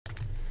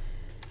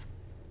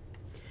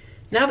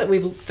Now that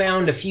we've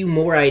found a few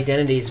more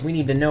identities, we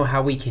need to know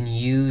how we can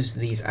use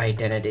these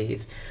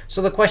identities.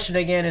 So the question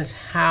again is,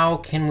 how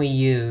can we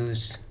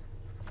use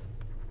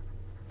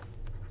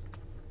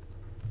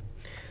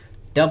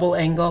double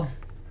angle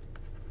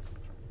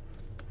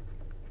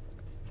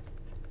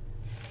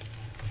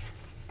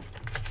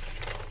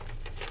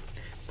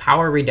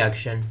power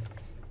reduction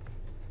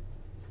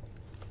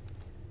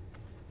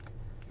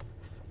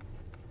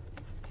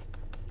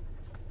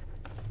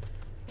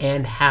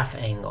and half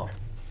angle?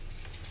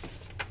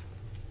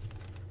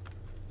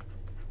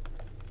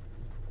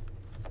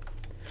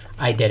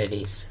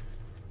 Identities.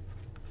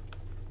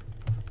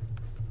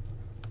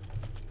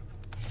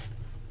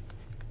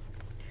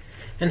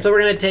 And so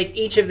we're going to take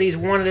each of these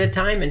one at a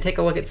time and take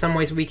a look at some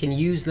ways we can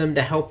use them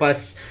to help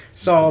us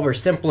solve or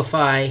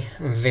simplify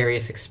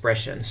various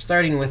expressions,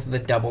 starting with the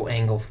double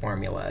angle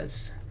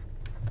formulas.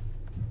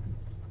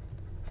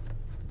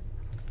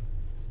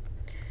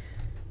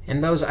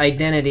 And those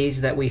identities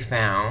that we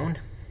found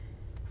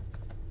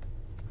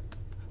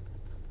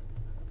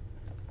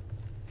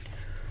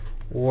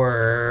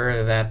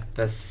were that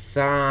the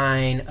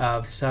sine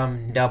of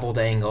some doubled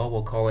angle,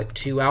 we'll call it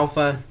 2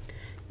 alpha,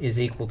 is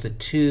equal to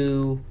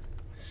 2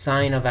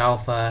 sine of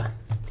alpha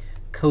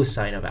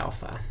cosine of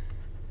alpha.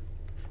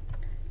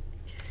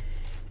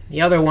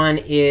 The other one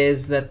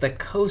is that the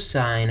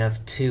cosine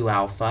of 2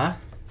 alpha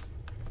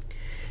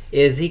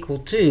is equal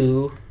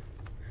to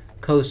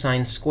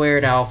cosine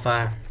squared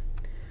alpha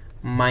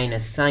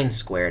minus sine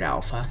squared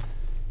alpha.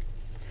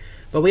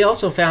 But we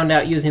also found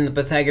out using the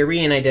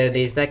Pythagorean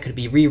identities that could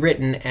be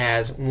rewritten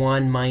as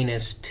 1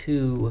 minus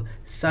 2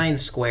 sine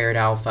squared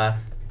alpha,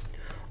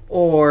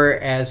 or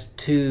as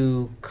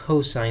 2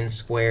 cosine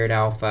squared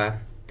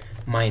alpha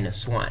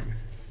minus 1.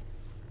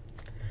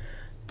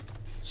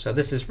 So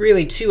this is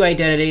really 2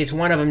 identities.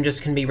 One of them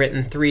just can be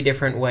written 3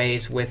 different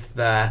ways with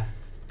the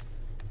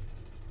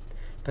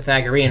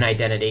Pythagorean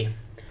identity.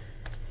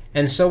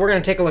 And so we're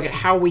going to take a look at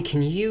how we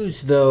can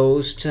use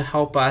those to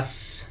help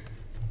us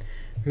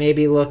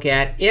maybe look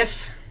at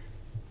if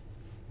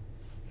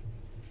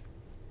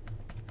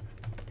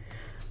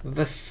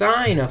the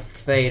sine of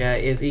theta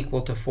is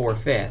equal to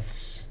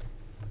 4/5.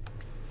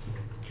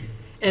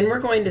 And we're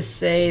going to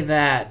say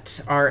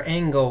that our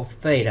angle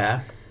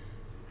theta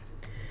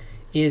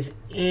is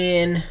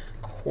in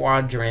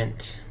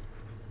quadrant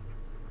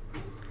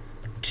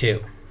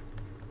 2.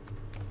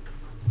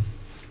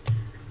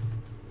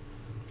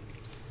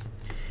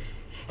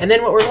 And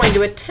then what we're going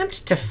to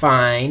attempt to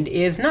find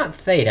is not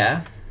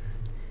theta.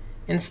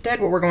 Instead,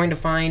 what we're going to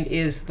find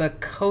is the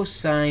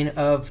cosine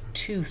of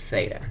 2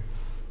 theta.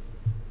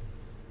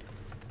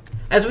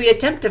 As we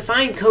attempt to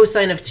find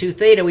cosine of 2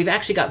 theta, we've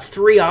actually got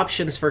 3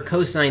 options for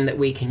cosine that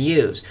we can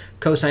use.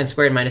 Cosine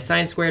squared minus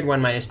sine squared,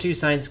 1 minus 2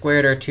 sine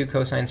squared, or 2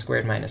 cosine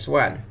squared minus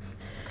 1.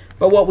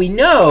 But what we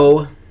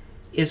know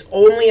is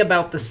only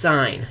about the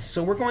sine.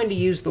 So we're going to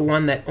use the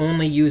one that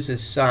only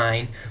uses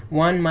sine,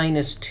 1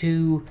 minus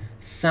 2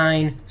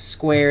 sine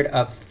squared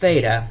of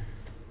theta.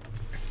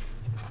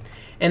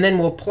 And then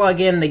we'll plug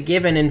in the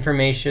given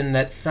information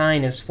that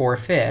sine is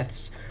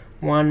 4/5.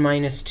 1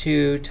 minus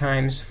 2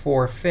 times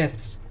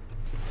 4/5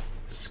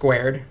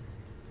 squared.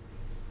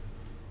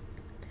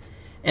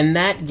 And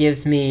that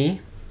gives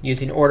me,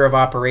 using order of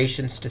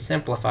operations to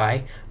simplify,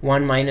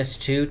 1 minus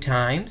 2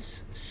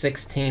 times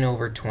 16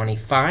 over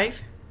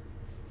 25,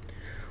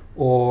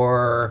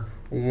 or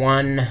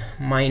 1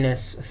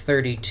 minus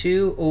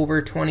 32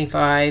 over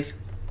 25.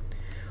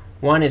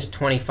 1 is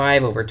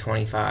 25 over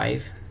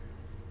 25.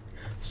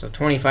 So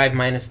 25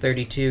 minus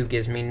 32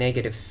 gives me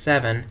negative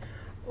 7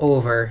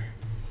 over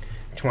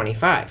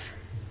 25.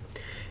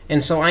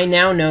 And so I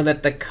now know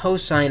that the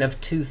cosine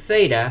of 2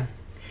 theta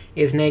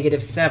is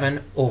negative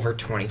 7 over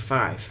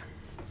 25.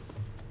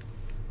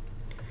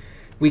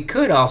 We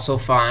could also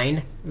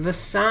find the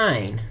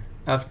sine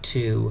of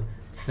 2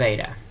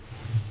 theta.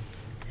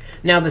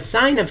 Now, the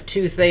sine of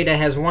 2 theta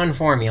has one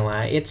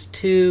formula. It's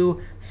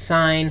 2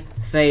 sine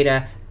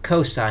theta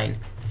cosine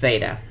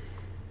theta.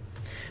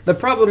 The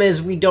problem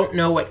is we don't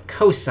know what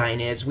cosine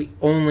is. We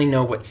only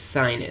know what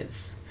sine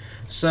is.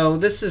 So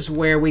this is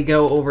where we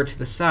go over to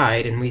the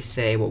side and we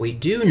say what we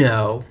do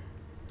know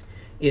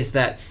is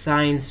that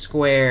sine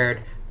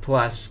squared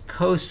plus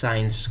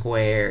cosine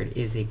squared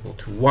is equal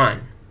to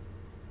 1.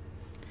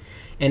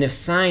 And if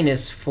sine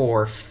is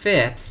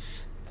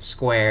 4/5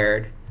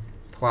 squared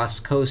plus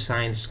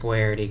cosine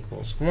squared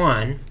equals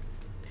 1,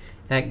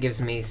 that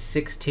gives me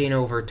 16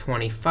 over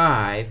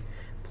 25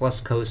 plus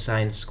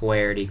cosine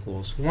squared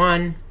equals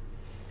 1.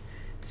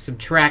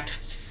 Subtract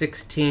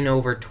 16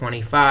 over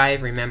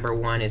 25. Remember,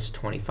 1 is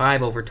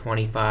 25 over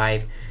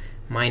 25.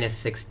 Minus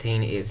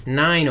 16 is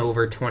 9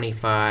 over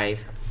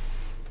 25.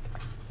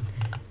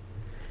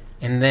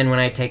 And then when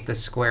I take the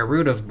square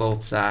root of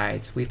both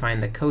sides, we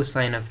find the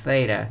cosine of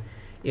theta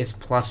is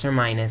plus or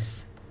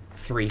minus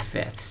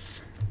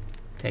 3/5,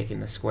 taking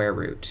the square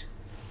root.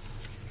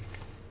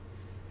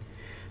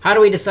 How do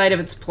we decide if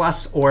it's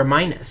plus or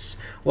minus?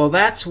 Well,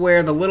 that's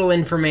where the little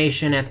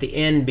information at the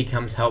end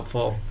becomes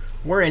helpful.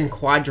 We're in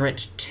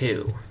quadrant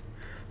 2.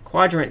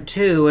 Quadrant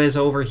 2 is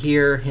over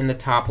here in the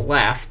top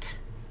left.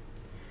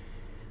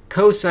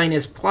 Cosine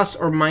is plus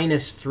or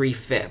minus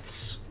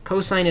 3/5.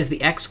 Cosine is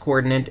the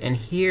x-coordinate, and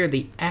here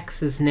the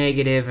x is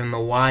negative and the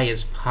y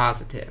is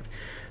positive,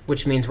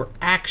 which means we're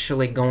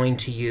actually going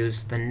to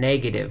use the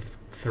negative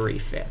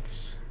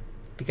 3/5,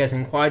 because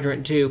in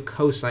quadrant 2,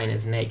 cosine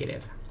is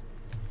negative.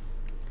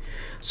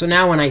 So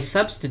now when I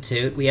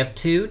substitute, we have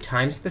 2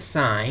 times the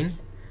sine,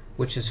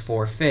 which is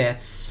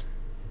 4/5,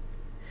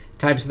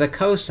 times the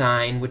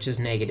cosine, which is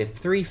negative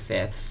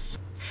 3/5.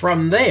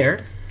 From there,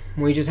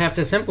 we just have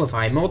to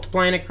simplify.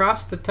 Multiplying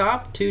across the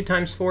top, 2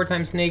 times 4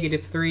 times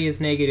negative 3 is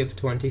negative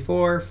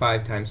 24.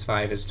 5 times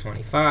 5 is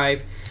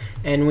 25.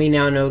 And we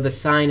now know the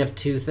sine of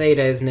 2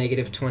 theta is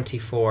negative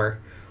 24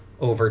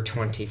 over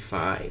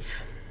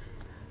 25.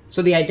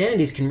 So the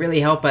identities can really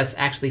help us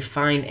actually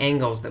find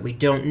angles that we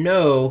don't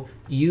know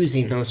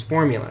using those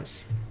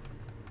formulas.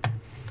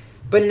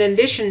 But in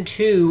addition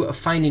to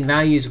finding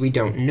values we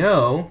don't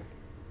know,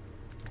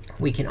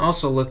 we can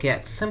also look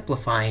at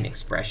simplifying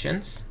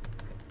expressions.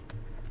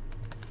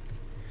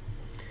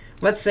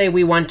 Let's say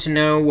we want to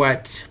know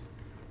what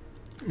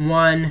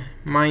 1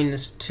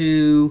 minus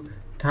 2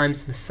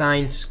 times the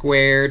sine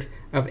squared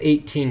of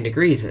 18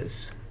 degrees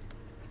is.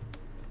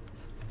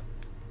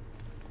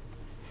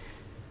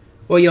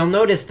 Well, you'll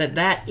notice that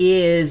that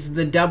is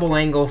the double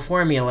angle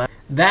formula.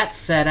 That's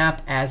set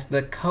up as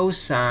the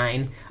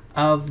cosine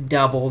of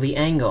double the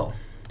angle,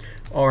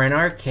 or in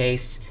our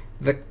case,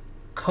 the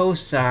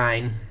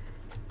cosine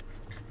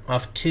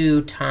of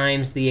 2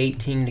 times the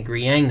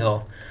 18-degree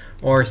angle,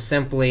 or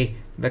simply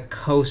the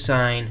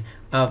cosine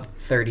of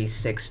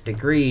 36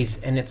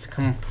 degrees, and it's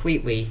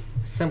completely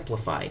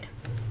simplified.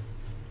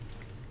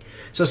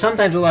 So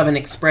sometimes we'll have an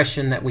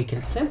expression that we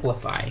can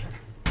simplify.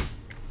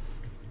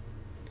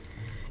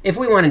 If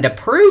we wanted to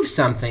prove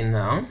something,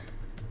 though,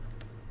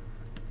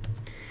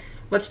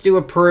 let's do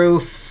a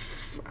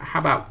proof. How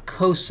about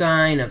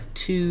cosine of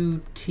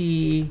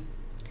 2t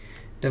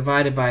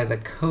divided by the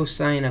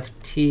cosine of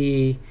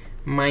t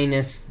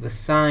minus the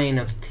sine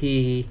of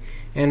t.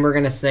 And we're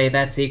going to say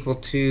that's equal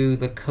to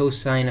the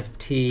cosine of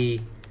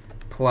t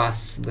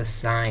plus the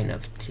sine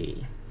of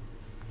t.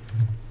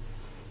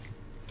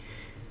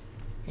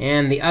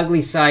 And the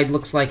ugly side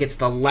looks like it's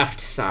the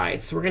left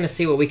side. So we're going to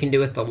see what we can do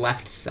with the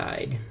left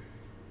side.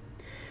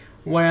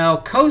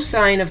 Well,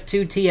 cosine of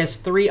 2t has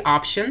 3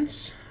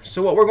 options.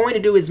 So what we're going to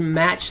do is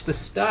match the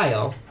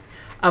style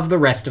of the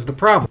rest of the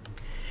problem.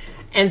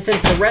 And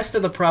since the rest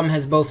of the problem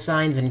has both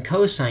sines and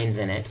cosines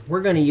in it, we're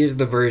going to use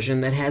the version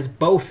that has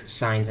both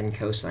sines and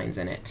cosines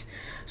in it.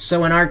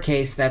 So in our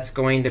case, that's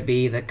going to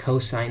be the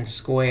cosine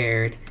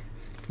squared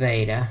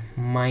theta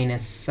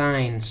minus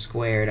sine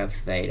squared of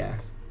theta.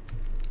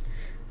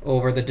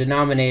 Over the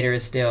denominator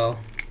is still,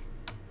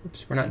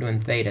 oops, we're not doing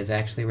thetas,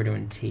 actually, we're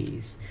doing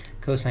t's.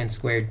 Cosine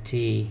squared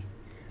t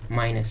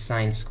minus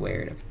sine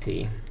squared of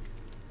t.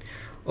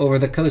 Over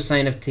the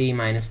cosine of t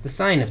minus the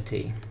sine of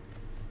t.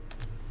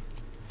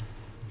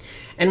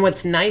 And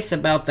what's nice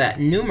about that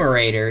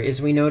numerator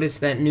is we notice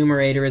that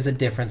numerator is a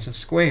difference of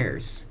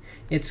squares.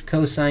 It's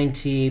cosine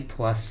t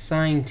plus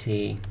sine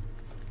t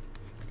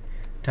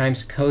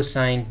times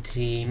cosine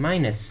t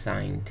minus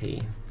sine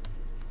t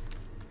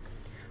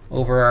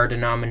over our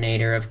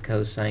denominator of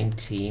cosine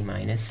t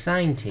minus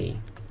sine t,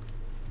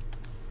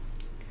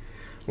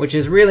 which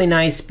is really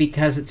nice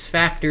because it's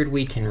factored.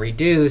 We can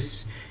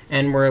reduce,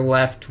 and we're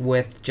left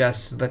with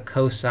just the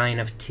cosine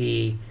of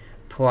t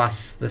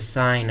plus the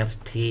sine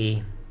of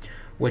t,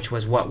 which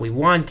was what we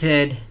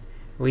wanted.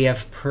 We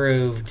have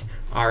proved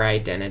our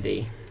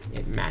identity.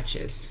 It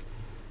matches.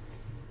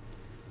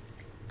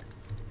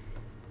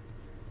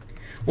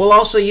 We'll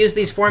also use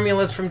these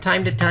formulas from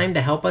time to time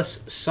to help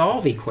us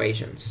solve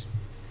equations.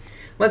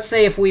 Let's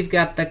say if we've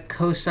got the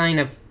cosine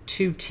of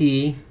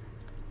 2t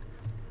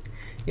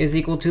is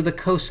equal to the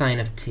cosine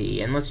of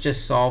t. And let's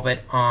just solve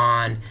it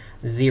on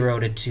 0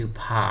 to 2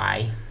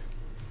 pi.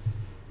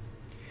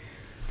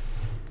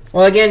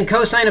 Well, again,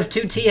 cosine of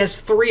 2t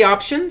has 3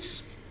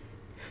 options.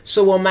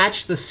 So we'll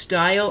match the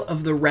style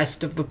of the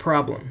rest of the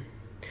problem.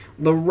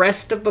 The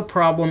rest of the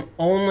problem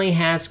only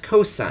has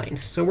cosine.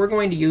 So we're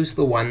going to use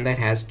the one that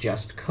has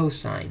just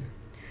cosine.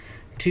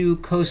 2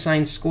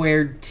 cosine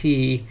squared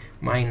t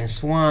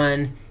minus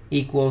 1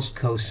 equals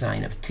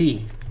cosine of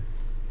t.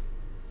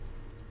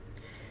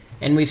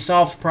 And we've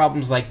solved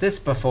problems like this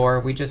before.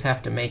 We just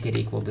have to make it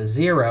equal to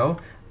 0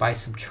 by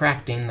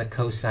subtracting the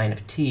cosine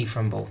of t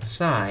from both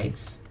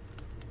sides.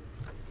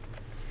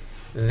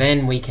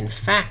 Then we can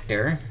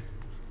factor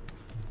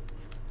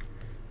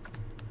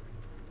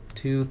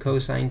 2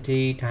 cosine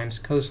t times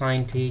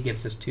cosine t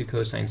gives us 2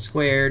 cosine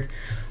squared.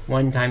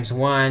 1 times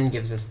 1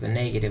 gives us the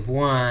negative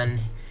 1.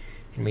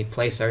 And we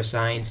place our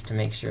signs to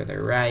make sure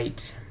they're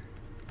right.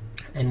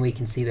 And we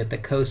can see that the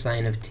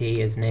cosine of t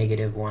is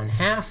negative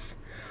 1/2,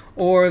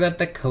 or that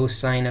the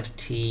cosine of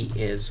t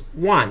is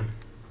 1.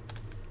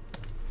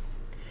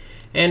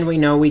 And we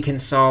know we can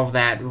solve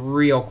that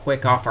real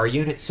quick off our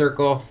unit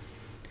circle.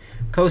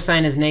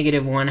 Cosine is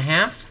negative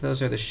 1/2.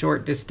 Those are the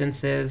short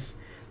distances.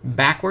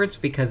 backwards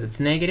because it's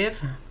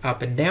negative,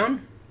 up and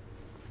down.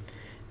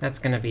 That's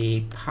going to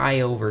be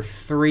pi over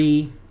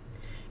 3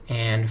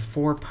 and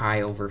 4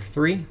 pi over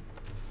 3.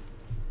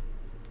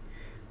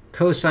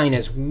 Cosine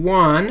is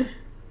 1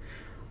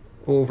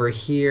 over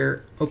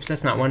here. Oops,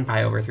 that's not 1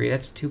 pi over 3.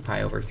 That's 2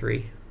 pi over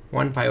 3.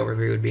 1 pi over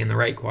 3 would be in the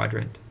right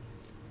quadrant.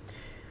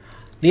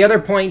 The other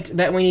point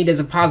that we need is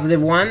a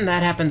positive 1.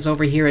 That happens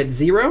over here at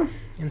 0.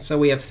 And so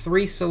we have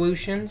 3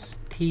 solutions.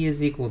 T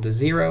is equal to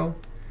 0,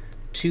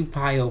 2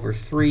 pi over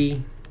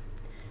 3,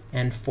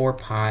 and 4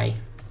 pi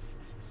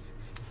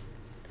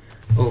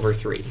over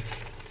 3.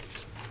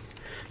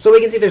 So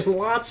we can see there's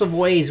lots of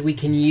ways we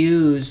can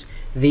use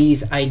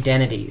these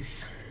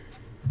identities.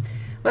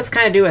 Let's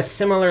kind of do a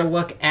similar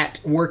look at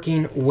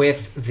working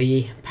with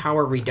the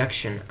power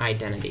reduction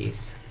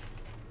identities.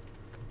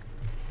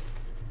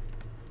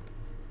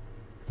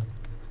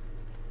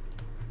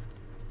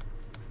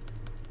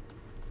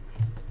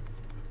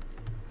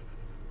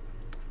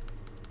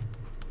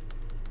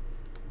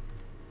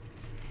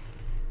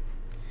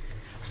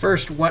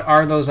 First, what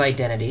are those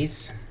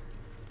identities?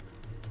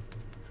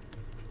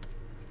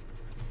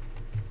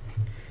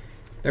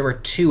 There were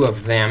 2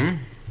 of them.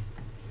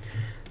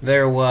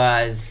 There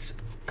was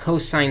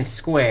cosine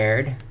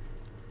squared,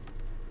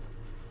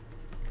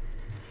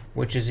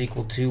 which is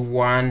equal to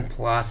 1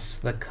 plus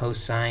the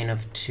cosine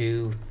of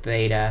 2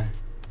 theta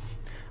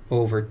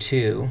over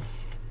 2.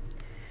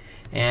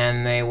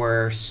 And they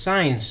were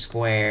sine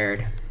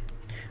squared,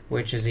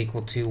 which is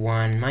equal to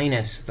 1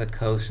 minus the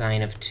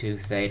cosine of 2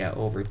 theta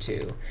over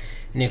 2.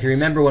 And if you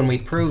remember when we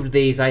proved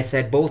these, I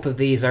said both of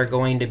these are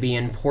going to be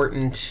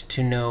important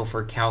to know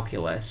for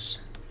calculus,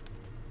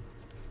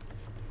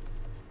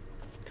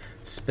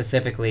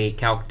 specifically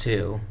Calc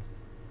 2.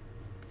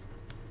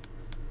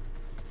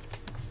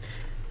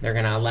 They're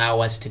going to allow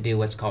us to do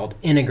what's called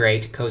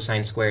integrate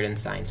cosine squared and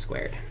sine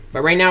squared.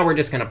 But right now, we're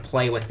just going to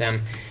play with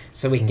them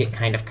so we can get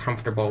kind of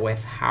comfortable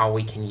with how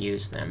we can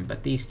use them.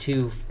 But these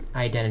 2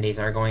 identities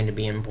are going to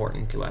be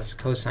important to us,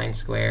 cosine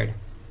squared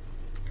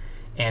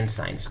and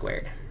sine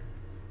squared.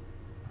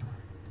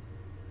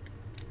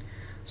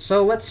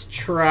 So let's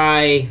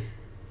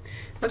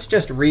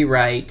just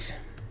rewrite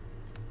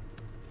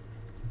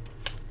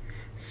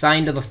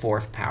sine to the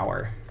 4th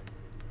power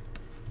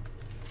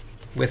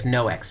with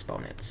no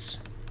exponents.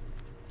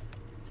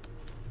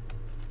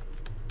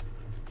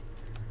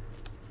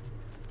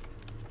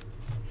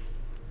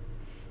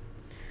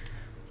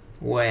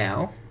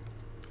 Well,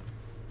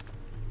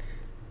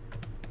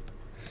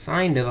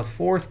 sine to the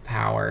 4th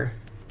power,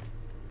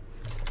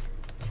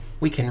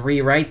 we can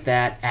rewrite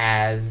that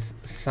as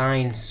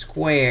sine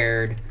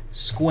squared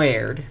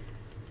squared.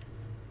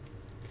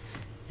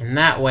 And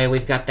that way,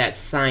 we've got that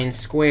sine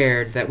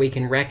squared that we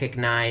can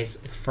recognize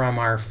from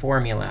our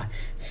formula.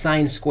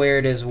 Sine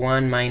squared is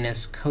 1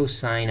 minus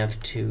cosine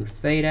of 2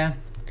 theta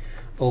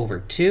over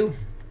 2.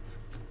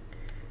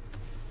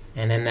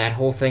 And then that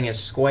whole thing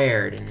is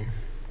squared. And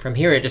from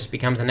here, it just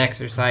becomes an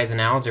exercise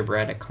in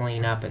algebra to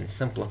clean up and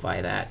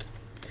simplify that.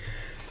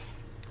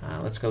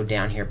 Let's go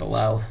down here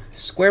below.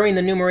 Squaring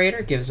the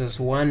numerator gives us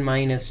 1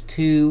 minus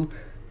 2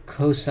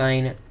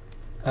 cosine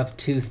of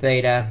 2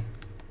 theta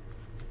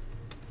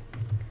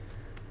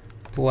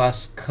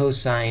plus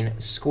cosine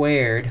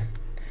squared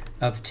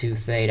of 2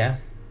 theta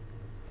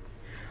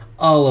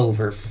all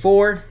over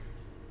 4.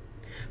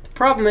 The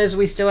problem is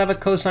we still have a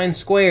cosine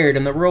squared,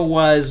 and the rule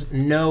was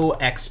no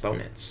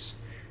exponents.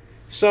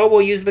 So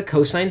we'll use the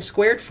cosine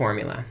squared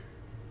formula.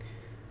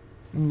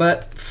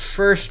 But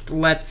first,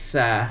 let's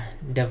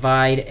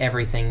divide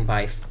everything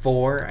by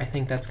 4. I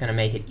think that's going to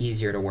make it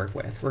easier to work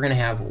with. We're going to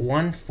have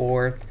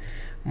 1/4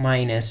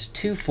 minus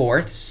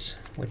 2/4,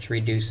 which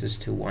reduces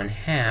to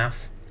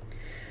 1/2,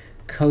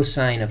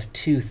 cosine of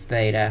 2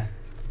 theta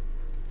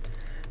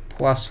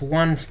plus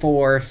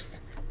 1/4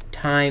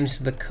 times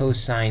the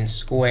cosine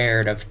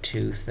squared of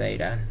 2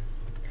 theta.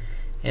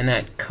 And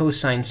that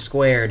cosine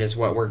squared is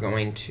what we're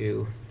going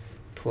to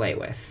play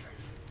with.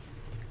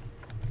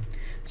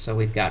 So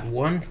we've got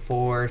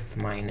 1/4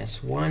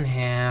 minus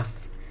 1/2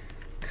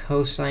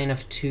 cosine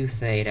of 2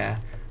 theta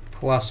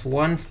plus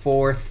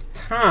 1/4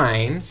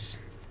 times.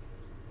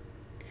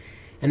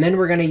 And then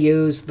we're going to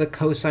use the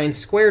cosine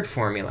squared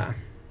formula.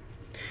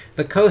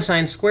 The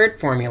cosine squared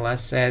formula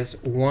says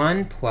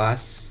 1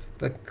 plus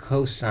the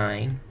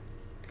cosine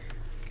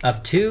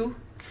of 2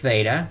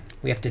 theta.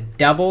 We have to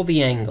double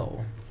the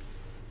angle.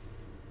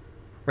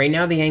 Right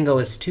now, the angle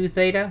is 2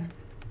 theta.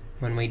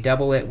 When we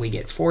double it, we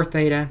get 4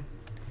 theta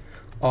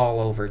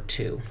all over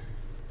 2.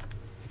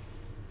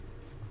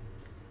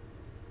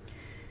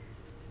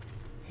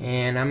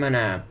 And I'm going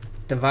to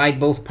divide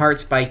both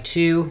parts by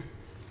 2.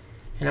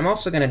 And I'm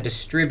also going to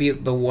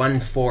distribute the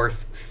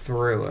 1/4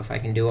 through, if I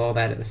can do all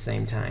that at the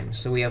same time.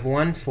 So we have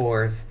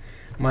 1/4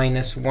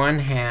 minus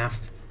 1/2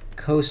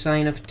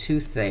 cosine of 2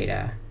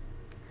 theta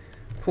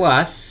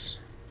plus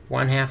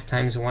 1/2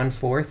 times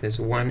 1/4 is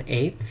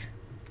 1/8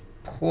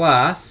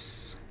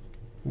 plus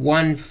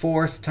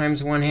 1/4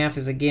 times 1/2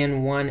 is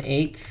again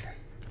 1/8.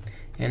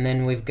 And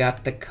then we've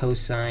got the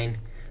cosine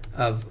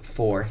of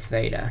 4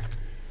 theta.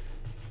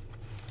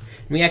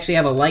 We actually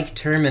have a like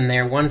term in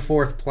there.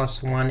 1/4 plus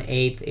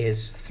 1/8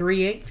 is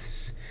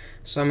 3/8.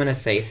 So I'm going to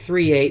say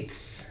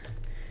 3/8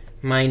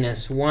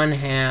 minus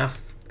 1/2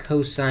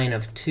 cosine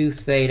of 2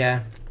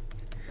 theta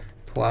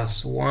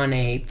plus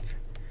 1/8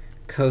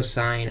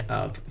 cosine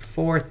of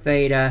 4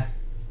 theta.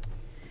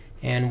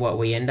 And what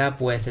we end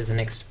up with is an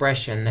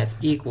expression that's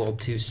equal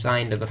to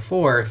sine to the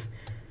 4th,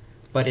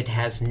 but it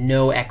has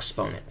no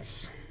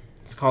exponents.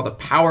 It's called a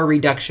power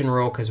reduction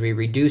rule because we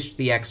reduced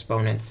the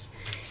exponents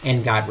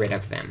and got rid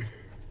of them.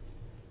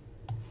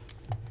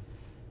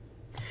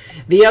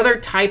 The other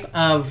type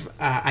of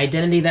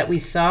identity that we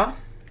saw,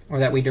 or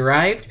that we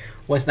derived,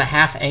 was the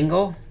half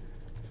angle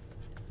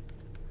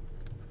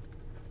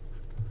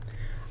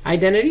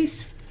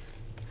identities.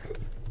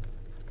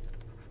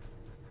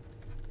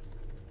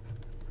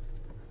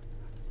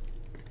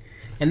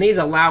 And these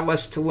allow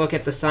us to look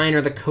at the sine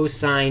or the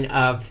cosine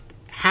of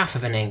half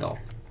of an angle.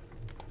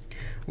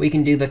 We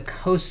can do the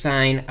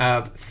cosine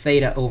of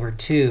theta over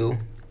 2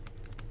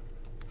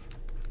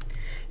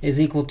 is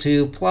equal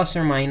to plus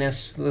or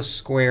minus the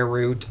square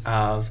root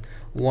of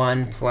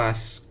 1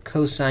 plus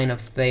cosine of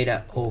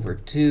theta over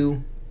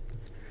 2.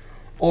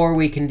 Or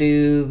we can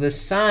do the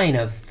sine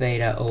of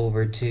theta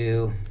over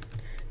 2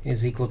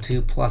 is equal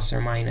to plus or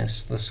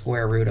minus the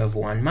square root of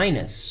 1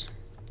 minus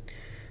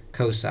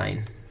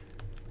cosine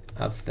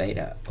of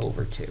theta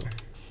over 2.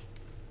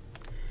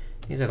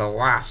 These are the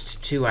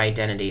last two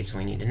identities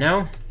we need to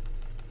know,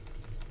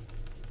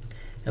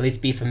 at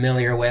least be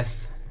familiar with.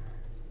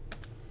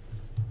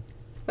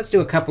 Let's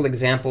do a couple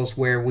examples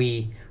where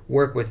we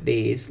work with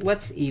these.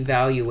 Let's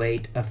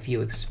evaluate a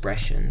few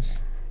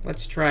expressions.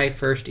 Let's try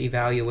first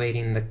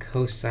evaluating the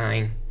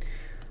cosine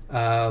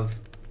of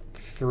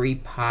 3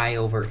 pi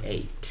over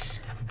 8.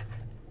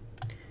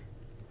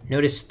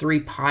 Notice 3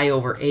 pi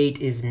over 8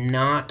 is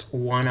not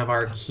one of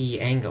our key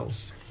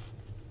angles.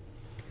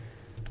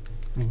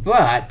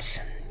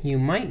 But you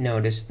might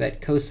notice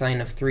that cosine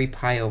of 3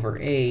 pi over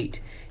 8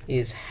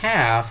 is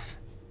half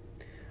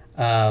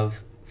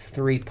of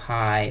 3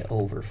 pi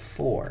over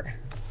 4.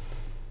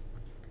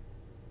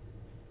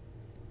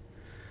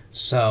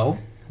 So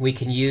we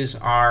can use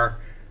our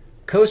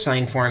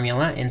cosine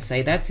formula and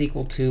say that's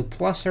equal to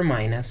plus or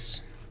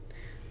minus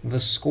the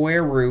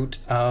square root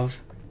of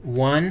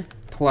 1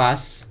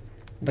 plus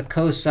the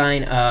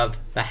cosine of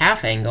the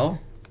half angle,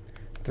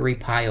 3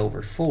 pi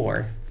over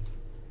 4,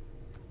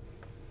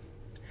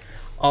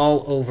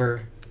 all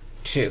over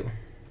 2.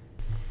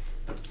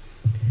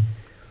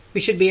 We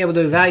should be able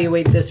to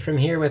evaluate this from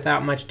here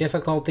without much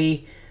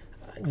difficulty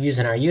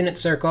using our unit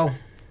circle.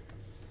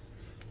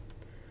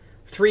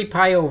 3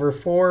 pi over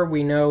 4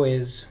 we know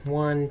is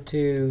 1,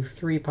 2,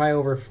 3 pi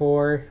over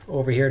 4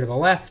 over here to the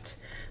left.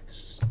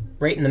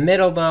 Right in the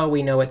middle, though,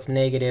 we know it's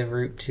negative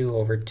root 2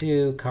 over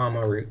 2,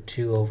 comma, root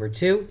 2 over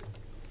 2.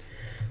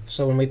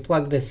 So when we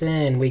plug this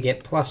in, we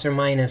get plus or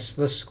minus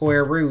the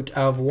square root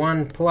of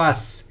 1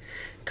 plus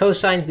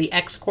cosine's the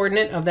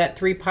x-coordinate of that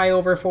 3 pi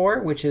over 4,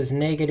 which is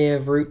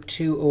negative root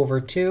 2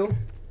 over 2,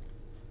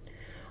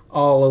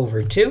 all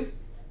over 2.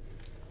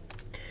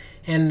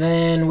 And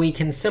then we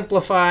can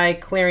simplify,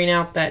 clearing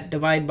out that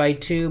divide by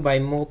 2 by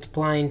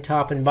multiplying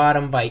top and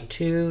bottom by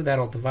 2.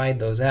 That'll divide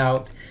those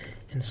out.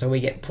 And so we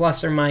get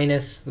plus or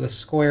minus the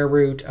square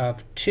root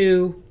of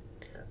 2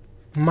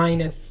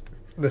 minus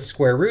the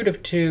square root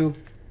of 2,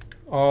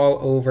 all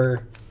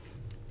over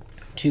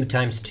 2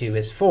 times 2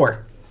 is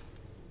 4.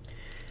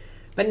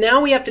 But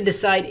now we have to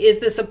decide, is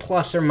this a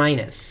plus or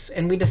minus?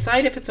 And we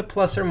decide if it's a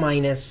plus or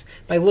minus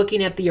by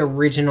looking at the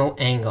original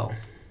angle.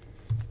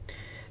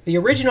 The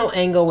original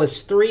angle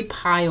was 3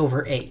 pi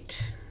over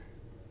 8.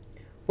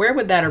 Where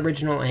would that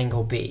original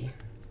angle be?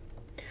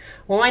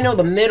 Well, I know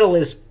the middle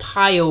is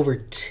pi over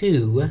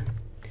 2,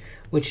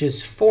 which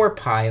is 4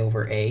 pi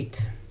over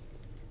 8.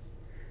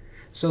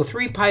 So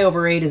 3 pi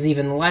over 8 is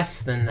even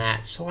less than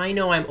that. So I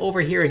know I'm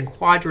over here in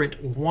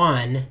quadrant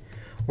 1,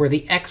 where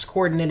the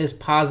x-coordinate is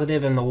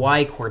positive and the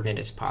y-coordinate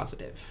is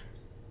positive.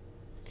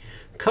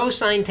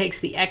 Cosine takes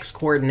the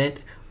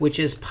x-coordinate, which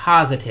is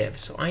positive.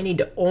 So I need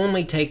to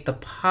only take the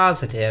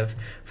positive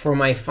for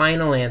my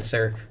final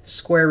answer,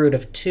 square root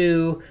of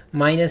 2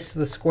 minus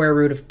the square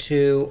root of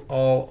 2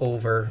 all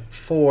over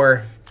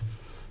 4.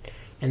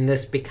 And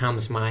this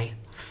becomes my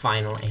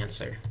final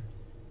answer.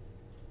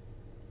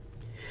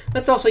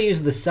 Let's also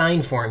use the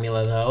sine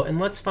formula, though, and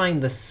let's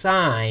find the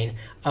sine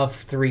of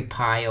 3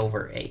 pi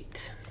over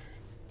 8.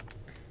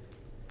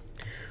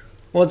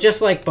 Well,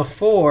 just like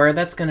before,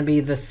 that's going to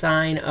be the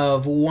sine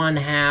of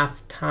 1/2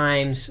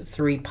 times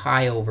 3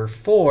 pi over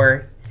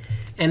 4.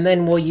 And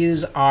then we'll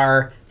use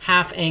our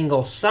half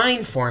angle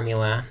sine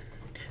formula,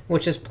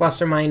 which is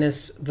plus or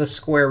minus the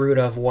square root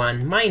of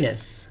 1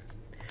 minus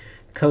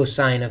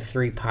cosine of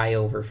 3 pi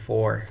over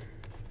 4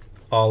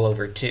 all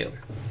over 2.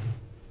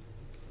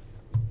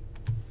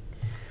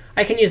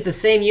 I can use the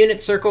same unit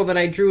circle that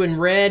I drew in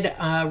red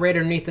right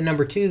underneath the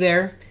number 2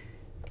 there,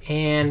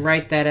 and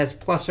write that as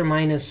plus or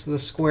minus the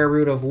square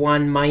root of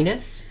 1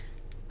 minus.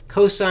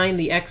 Cosine,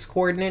 the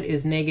x-coordinate,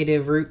 is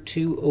negative root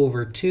 2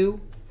 over 2,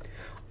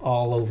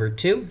 all over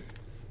 2.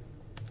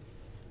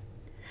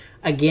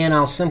 Again,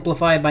 I'll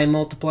simplify by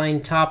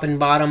multiplying top and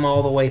bottom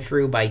all the way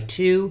through by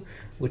 2,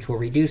 which will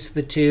reduce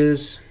the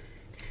 2's.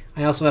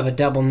 I also have a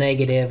double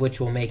negative, which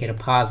will make it a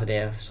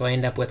positive. So I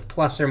end up with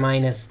plus or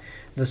minus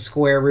the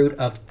square root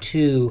of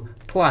 2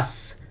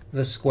 plus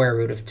the square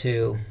root of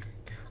 2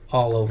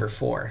 all over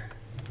 4.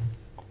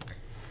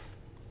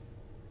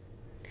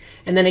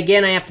 And then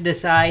again, I have to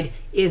decide,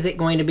 is it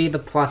going to be the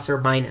plus or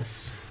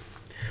minus?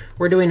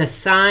 We're doing a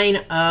sine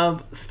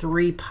of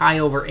 3 pi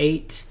over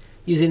 8.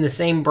 Using the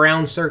same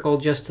brown circle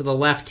just to the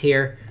left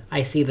here,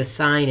 I see the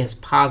sign is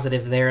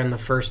positive there in the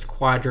first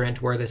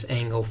quadrant where this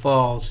angle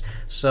falls.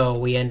 So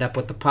we end up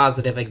with the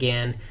positive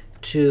again,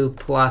 2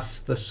 plus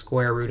the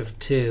square root of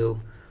 2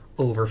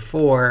 over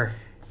 4.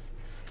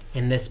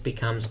 And this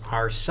becomes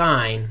our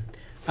sine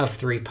of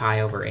 3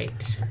 pi over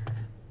 8.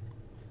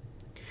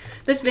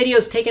 This video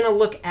is taking a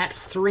look at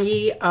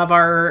 3 of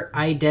our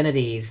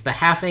identities, the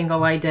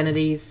half-angle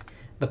identities,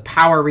 the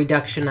power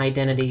reduction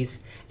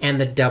identities, and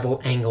the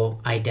double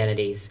angle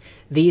identities.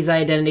 These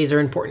identities are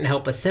important to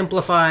help us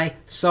simplify,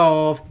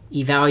 solve,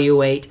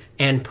 evaluate,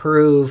 and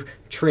prove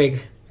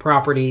trig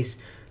properties.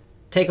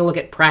 Take a look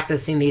at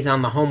practicing these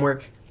on the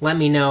homework. Let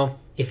me know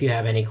if you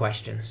have any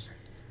questions.